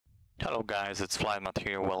Hello guys, it's Flightmat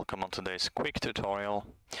here. Welcome on today's quick tutorial.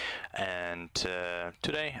 And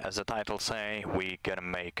today, as the title say, we gonna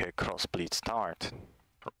make a crossbleed start.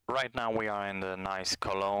 Right now we are in the nice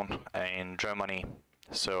Cologne in Germany,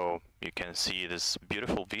 so you can see this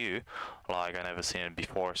beautiful view like I never seen it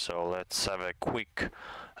before. So let's have a quick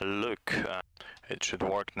look. It should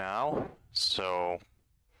work now. So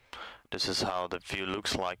this is how the view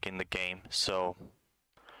looks like in the game. So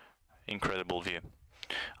incredible view.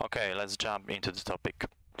 Okay, let's jump into the topic.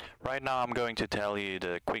 Right now I'm going to tell you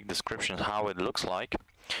the quick description how it looks like.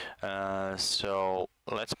 So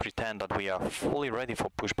let's pretend that we are fully ready for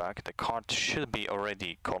pushback. The card should be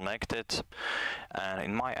already connected, and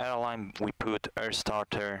in my airline we put air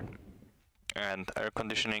starter and air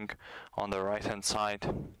conditioning on the right hand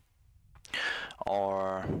side,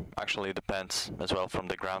 or actually it depends as well from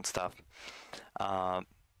the ground staff,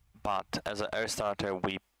 but as an air starter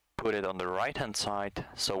we put it on the right hand side,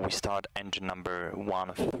 so we start engine number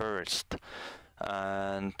 1 first.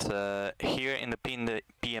 And here in the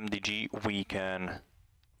PMDG we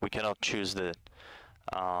cannot choose the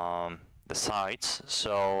sides,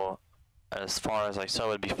 so as far as I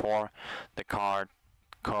saw it before, the card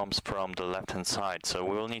comes from the left hand side, so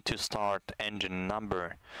we will need to start engine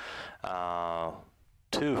number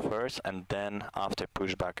 2 first, and then after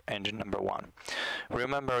pushback engine number 1.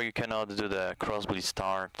 Remember, you cannot do the crossbleed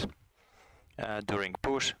start during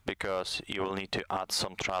push, because you will need to add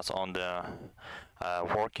some thrust on the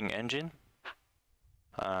working engine,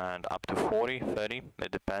 and up to 40, 30,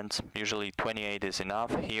 it depends. Usually 28 is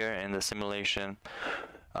enough. Here in the simulation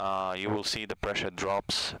you will see the pressure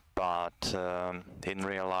drops, but in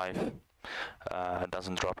real life it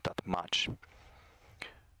doesn't drop that much.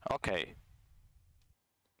 Okay,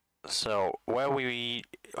 so where we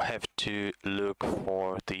have to look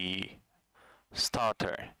for the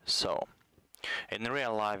starter. So in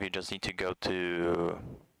real life you just need to go to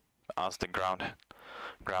ask the ground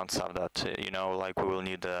staff that you know, like, we will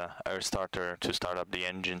need the air starter to start up the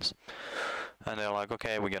engines, and they're like,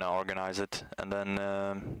 okay, we're gonna organize it. And then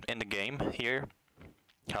in the game here,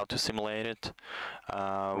 how to simulate it,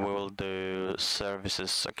 we will do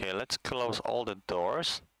services. Okay, let's close all the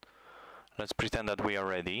doors. Let's pretend that we are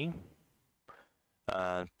ready.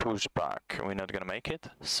 Push back, we're not gonna make it.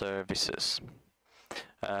 Services.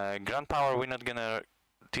 Ground power, we're not gonna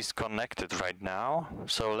disconnect it right now,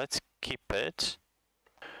 so let's keep it.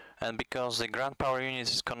 And because the ground power unit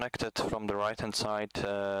is connected from the right hand side,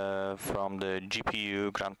 from the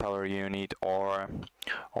GPU ground power unit, or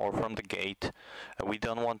from the gate, we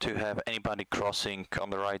don't want to have anybody crossing on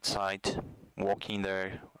the right side, walking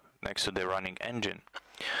there next to the running engine.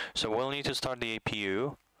 So we'll need to start the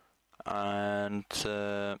APU, and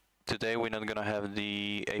today we're not gonna have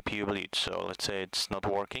the APU bleed, so let's say it's not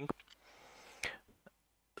working.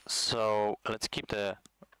 So let's keep the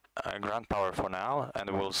ground power for now,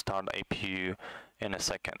 and we'll start APU in a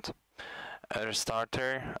second. Air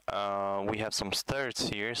starter, we have some stairs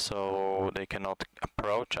here, so they cannot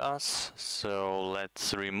approach us, so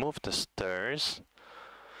let's remove the stairs.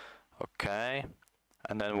 Okay,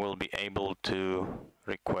 and then we'll be able to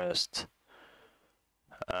request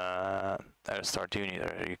air start unit,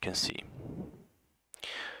 as you can see.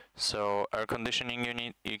 So air conditioning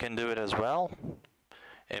unit, you can do it as well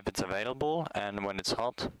if it's available and when it's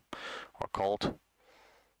hot or cold,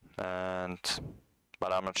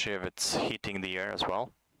 but I'm not sure if it's heating the air as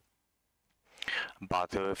well.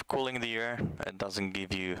 But if cooling the air, it doesn't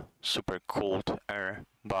give you super cooled air,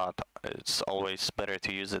 but it's always better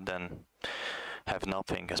to use it than have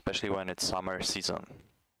nothing, especially when it's summer season.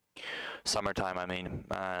 Summertime, I mean,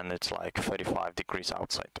 and it's like 35 degrees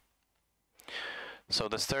outside. So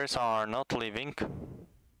the stairs are not leaving.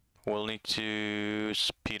 We'll need to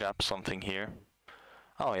speed up something here.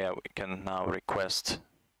 Oh yeah, we can now request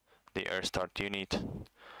the air start unit.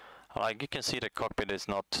 Like you can see, the cockpit is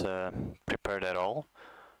not prepared at all,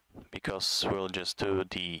 because we'll just do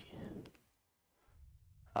the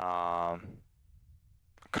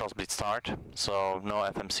crossbleed start, so no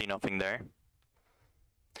FMC, nothing there.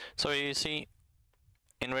 So you see,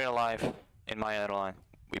 in real life, in my airline,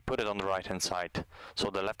 we put it on the right hand side, so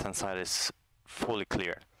the left hand side is fully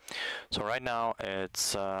clear. So right now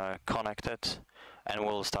it's connected, and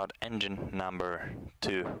we'll start engine number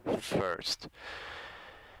 2 first.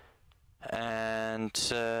 And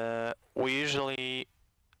we usually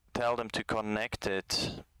tell them to connect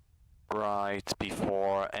it right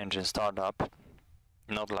before engine startup,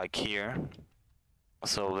 not like here,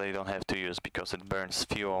 so they don't have to use, because it burns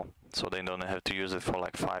fuel, so they don't have to use it for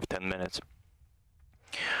like 5-10 minutes.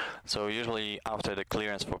 So usually after the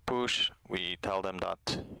clearance for push, we tell them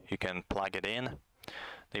that you can plug it in,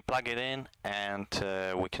 They plug it in and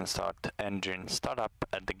we can start engine startup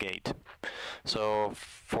at the gate. So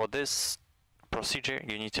for this procedure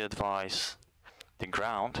you need to advise the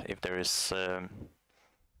ground if there is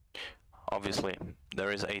obviously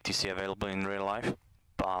there is ATC available in real life,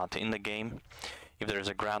 but in the game if there is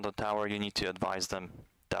a ground or tower you need to advise them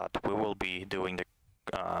that we will be doing the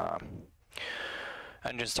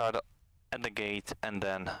engine start at the gate, and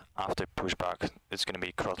then after pushback it's going to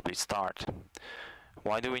be crossbleed start.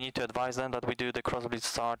 Why do we need to advise them that we do the crossbleed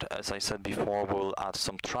start? As I said before, we'll add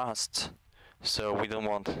some thrust, so we don't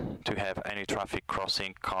want to have any traffic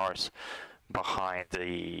crossing cars behind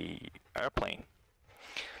the airplane,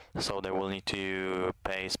 so they will need to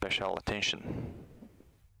pay special attention.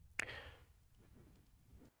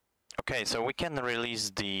 Okay, so we can release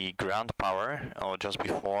the ground power, or just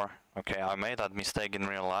before. Okay, I made that mistake in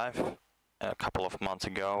real life a couple of months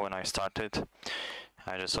ago when I started.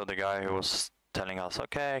 I just saw the guy who was telling us,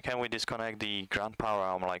 okay, can we disconnect the ground power?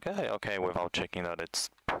 I'm like, hey, okay, without checking that it's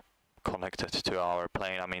connected to our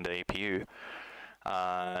plane, I mean the APU.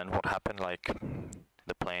 And what happened, like,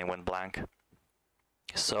 the plane went blank.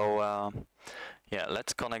 So, yeah,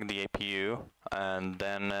 let's connect the APU, and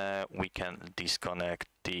then we can disconnect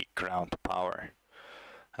the ground power.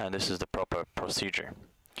 And this is the proper procedure.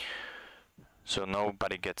 So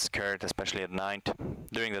nobody gets scared, especially at night.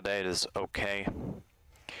 During the day it is okay.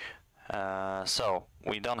 So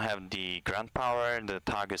we don't have the ground power, the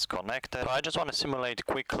tag is connected. So I just want to simulate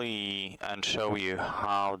quickly and show you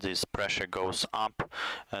how this pressure goes up.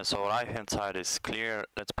 So right hand side is clear.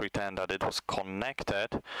 Let's pretend that it was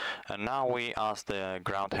connected, and now we ask the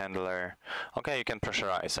ground handler, okay, you can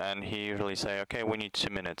pressurize, and he usually say, okay, we need 2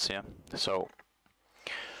 minutes. Yeah, so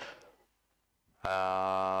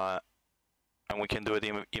and we can do it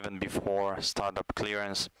even before startup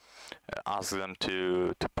clearance. Ask them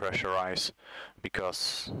to pressurize,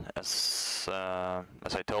 because as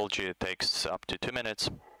I told you, it takes up to 2 minutes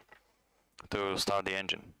to start the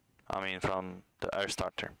engine. I mean, from the air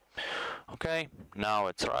starter. Okay, now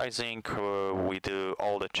it's rising. We do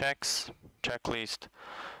all the checklist.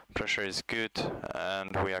 Pressure is good,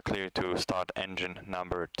 and we are clear to start engine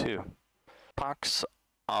number 2. Packs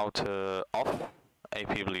out off.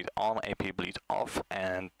 AP bleed on, AP bleed off,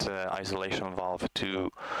 and isolation valve to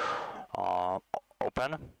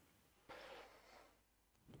open.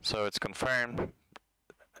 So it's confirmed.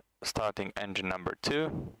 Starting engine number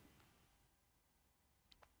 2.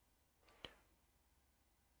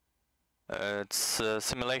 Its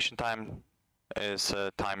simulation time is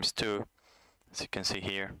 ×2, as you can see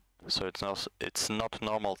here. So it's not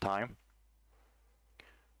normal time.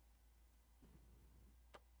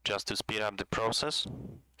 Just to speed up the process.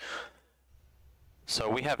 So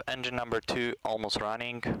we have engine number 2 almost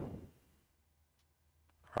running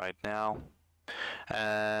right now,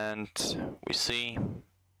 and we see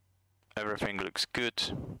everything looks good.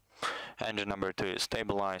 Engine number 2 is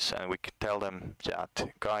stabilized, and we can tell them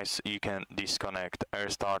that, guys, you can disconnect air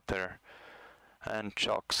starter and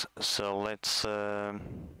chocks. So let's air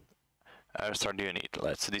start unit,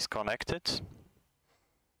 let's disconnect it.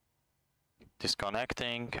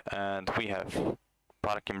 Disconnecting, and we have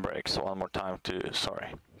parking brakes one more time to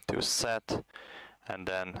set, and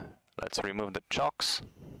then let's remove the chocks.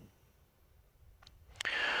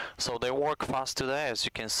 So they work fast today, as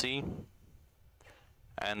you can see,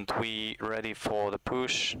 and we ready for the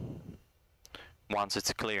push once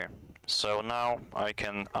it's clear. So now I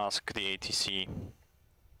can ask the ATC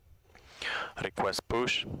request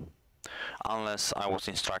push, unless I was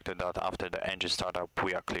instructed that after the engine startup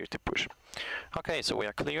we are clear to push. Okay, so we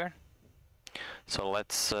are clear. So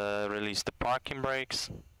let's release the parking brakes,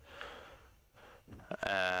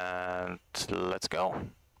 and let's go.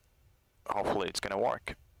 Hopefully it's gonna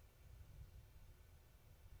work.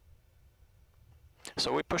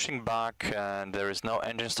 So we're pushing back, and there is no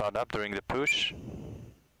engine startup during the push.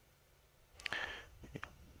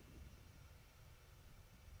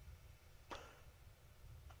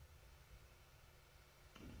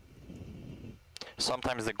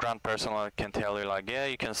 Sometimes the ground personnel can tell you, like, yeah,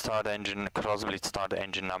 you can start engine, crossbleed start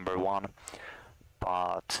engine number 1,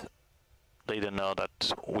 but they don't know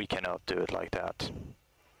that we cannot do it like that,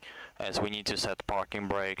 as we need to set parking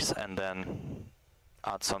brakes and then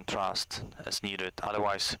add some thrust as needed.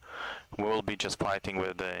 Otherwise we will be just fighting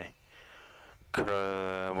with the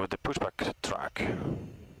pushback track.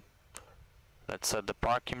 Let's set the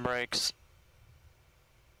parking brakes.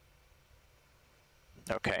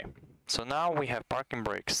 Okay, so now we have parking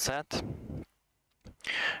brakes set,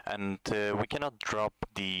 and we cannot drop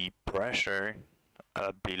the pressure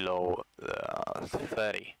below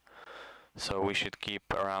 30. So we should keep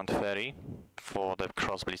around 30 for the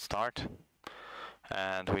crossbleed start,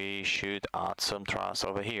 and we should add some thrust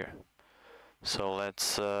over here. So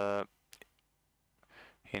let's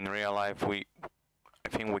in real life I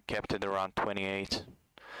think we kept it around 28,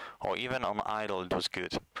 or even on idle it was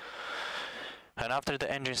good. And after the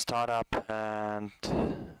engine startup, and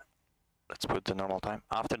let's put the normal time,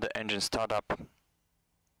 after the engine startup,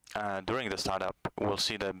 during the startup we'll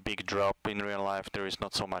see the big drop. In real life there is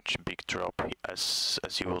not so much big drop as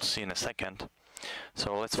you will see in a second.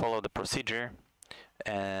 So let's follow the procedure,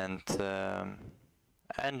 and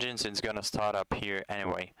engines is gonna start up here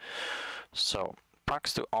anyway. So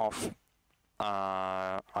packs to off,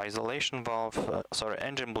 isolation valve,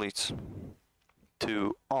 engine bleeds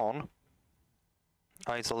to on,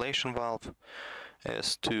 isolation valve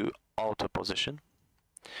is to auto position,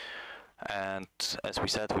 and as we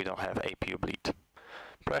said we don't have APU bleed.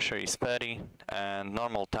 Pressure is 30 and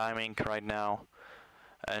normal timing right now.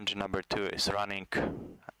 Engine number 2 is running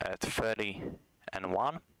at 30 and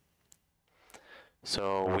 1,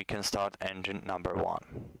 so we can start engine number 1.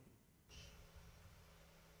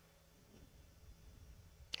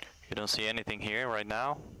 You don't see anything here right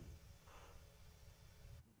now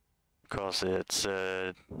because it's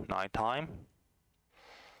night time.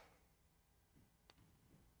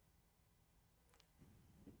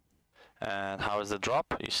 And how is the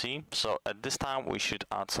drop? You see, so at this time we should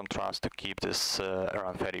add some thrust to keep this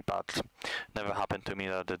around 30, but never happened to me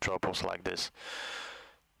that the drop was like this.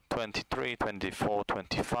 23, 24,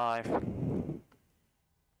 25.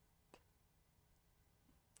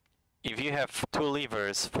 If you have 2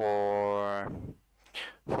 levers for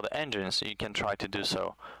the engines, you can try to do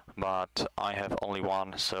so, but I have only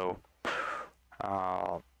one, so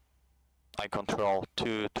I control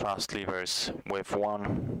 2 thrust levers with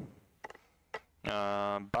one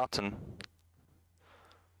button.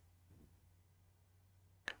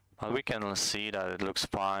 But we can see that it looks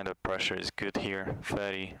fine, the pressure is good here,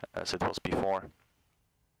 30 as it was before.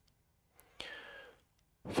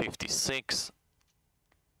 56.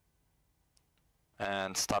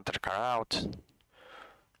 And starter car out,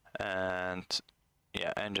 and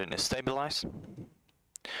yeah, engine is stabilized.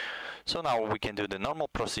 So now we can do the normal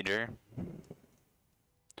procedure.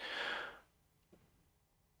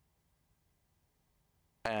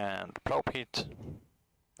 And probe heat,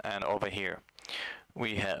 and over here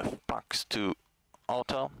we have packs to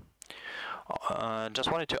auto.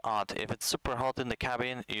 Just wanted to add, if it's super hot in the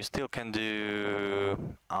cabin, you still can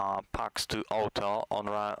do packs to auto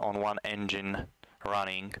on one engine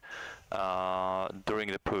running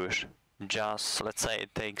during the push. Just let's say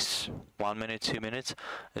it takes 1 minute, 2 minutes.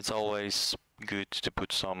 It's always good to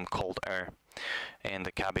put some cold air in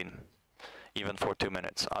the cabin, even for 2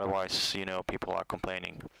 minutes. Otherwise, you know, people are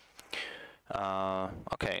complaining.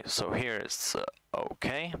 Okay, so here it's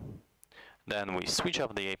okay. Then we switch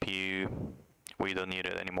off the APU. We don't need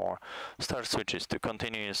it anymore. Start switches to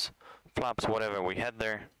continuous, flaps whatever we had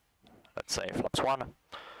there. Let's say flaps 1.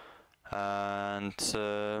 And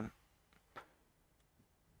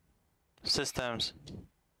systems,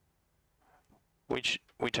 we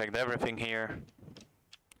checked everything here.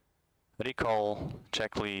 Recall,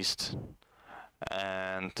 checklist,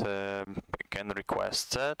 and we can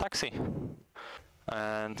request a taxi.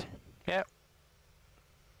 And yeah,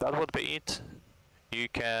 that would be it. You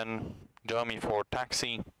can join me for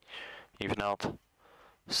taxi. If not,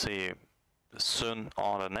 see you soon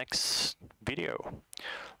on the next video.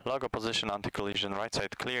 Logo position, anti-collision, right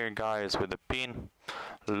side clear, guys with the pin.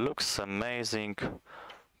 Looks amazing.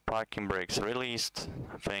 Parking brakes released.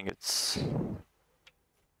 I think it's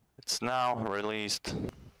now released.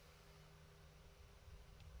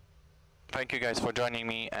 Thank you guys for joining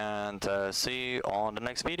me, and see you on the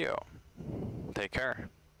next video. Take care.